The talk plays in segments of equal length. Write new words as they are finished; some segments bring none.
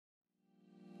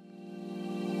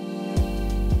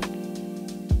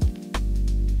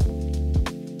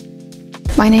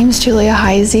My name is Julia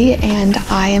Heise, and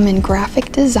I am in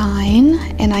graphic design,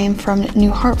 and I am from New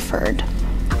Hartford.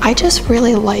 I just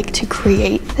really like to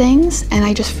create things, and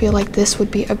I just feel like this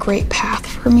would be a great path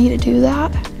for me to do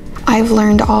that. I've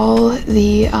learned all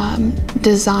the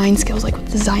design skills, like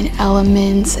with design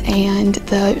elements and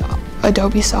the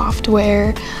Adobe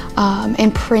software,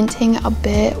 and printing a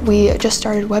bit. We just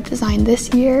started web design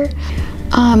this year.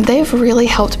 They've really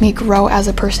helped me grow as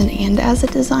a person and as a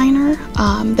designer.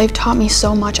 They've taught me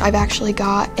so much. I've actually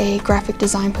got a graphic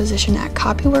design position at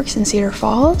CopyWorks in Cedar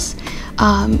Falls,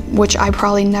 which I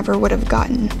probably never would have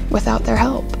gotten without their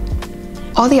help.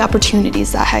 All the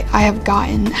opportunities that I have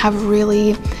gotten have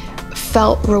really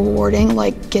felt rewarding,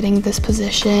 like getting this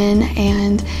position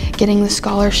and getting the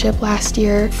scholarship last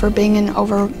year for being an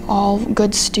overall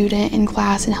good student in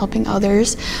class and helping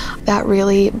others. That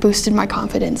really boosted my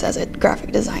confidence as a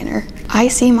graphic designer. I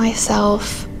see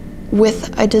myself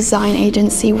with a design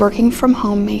agency working from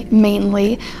home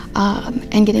mainly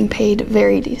and getting paid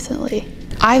very decently.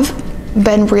 I've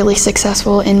been really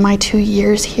successful in my 2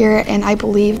 years here, and I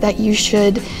believe that you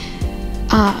should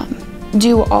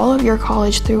do all of your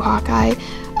college through Hawkeye,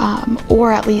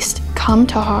 or at least come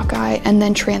to Hawkeye and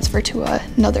then transfer to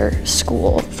another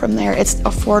school from there. It's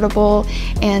affordable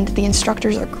and the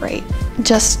instructors are great.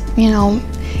 Just,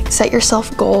 set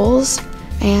yourself goals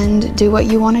and do what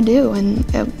you want to do, and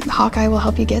Hawkeye will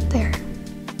help you get there.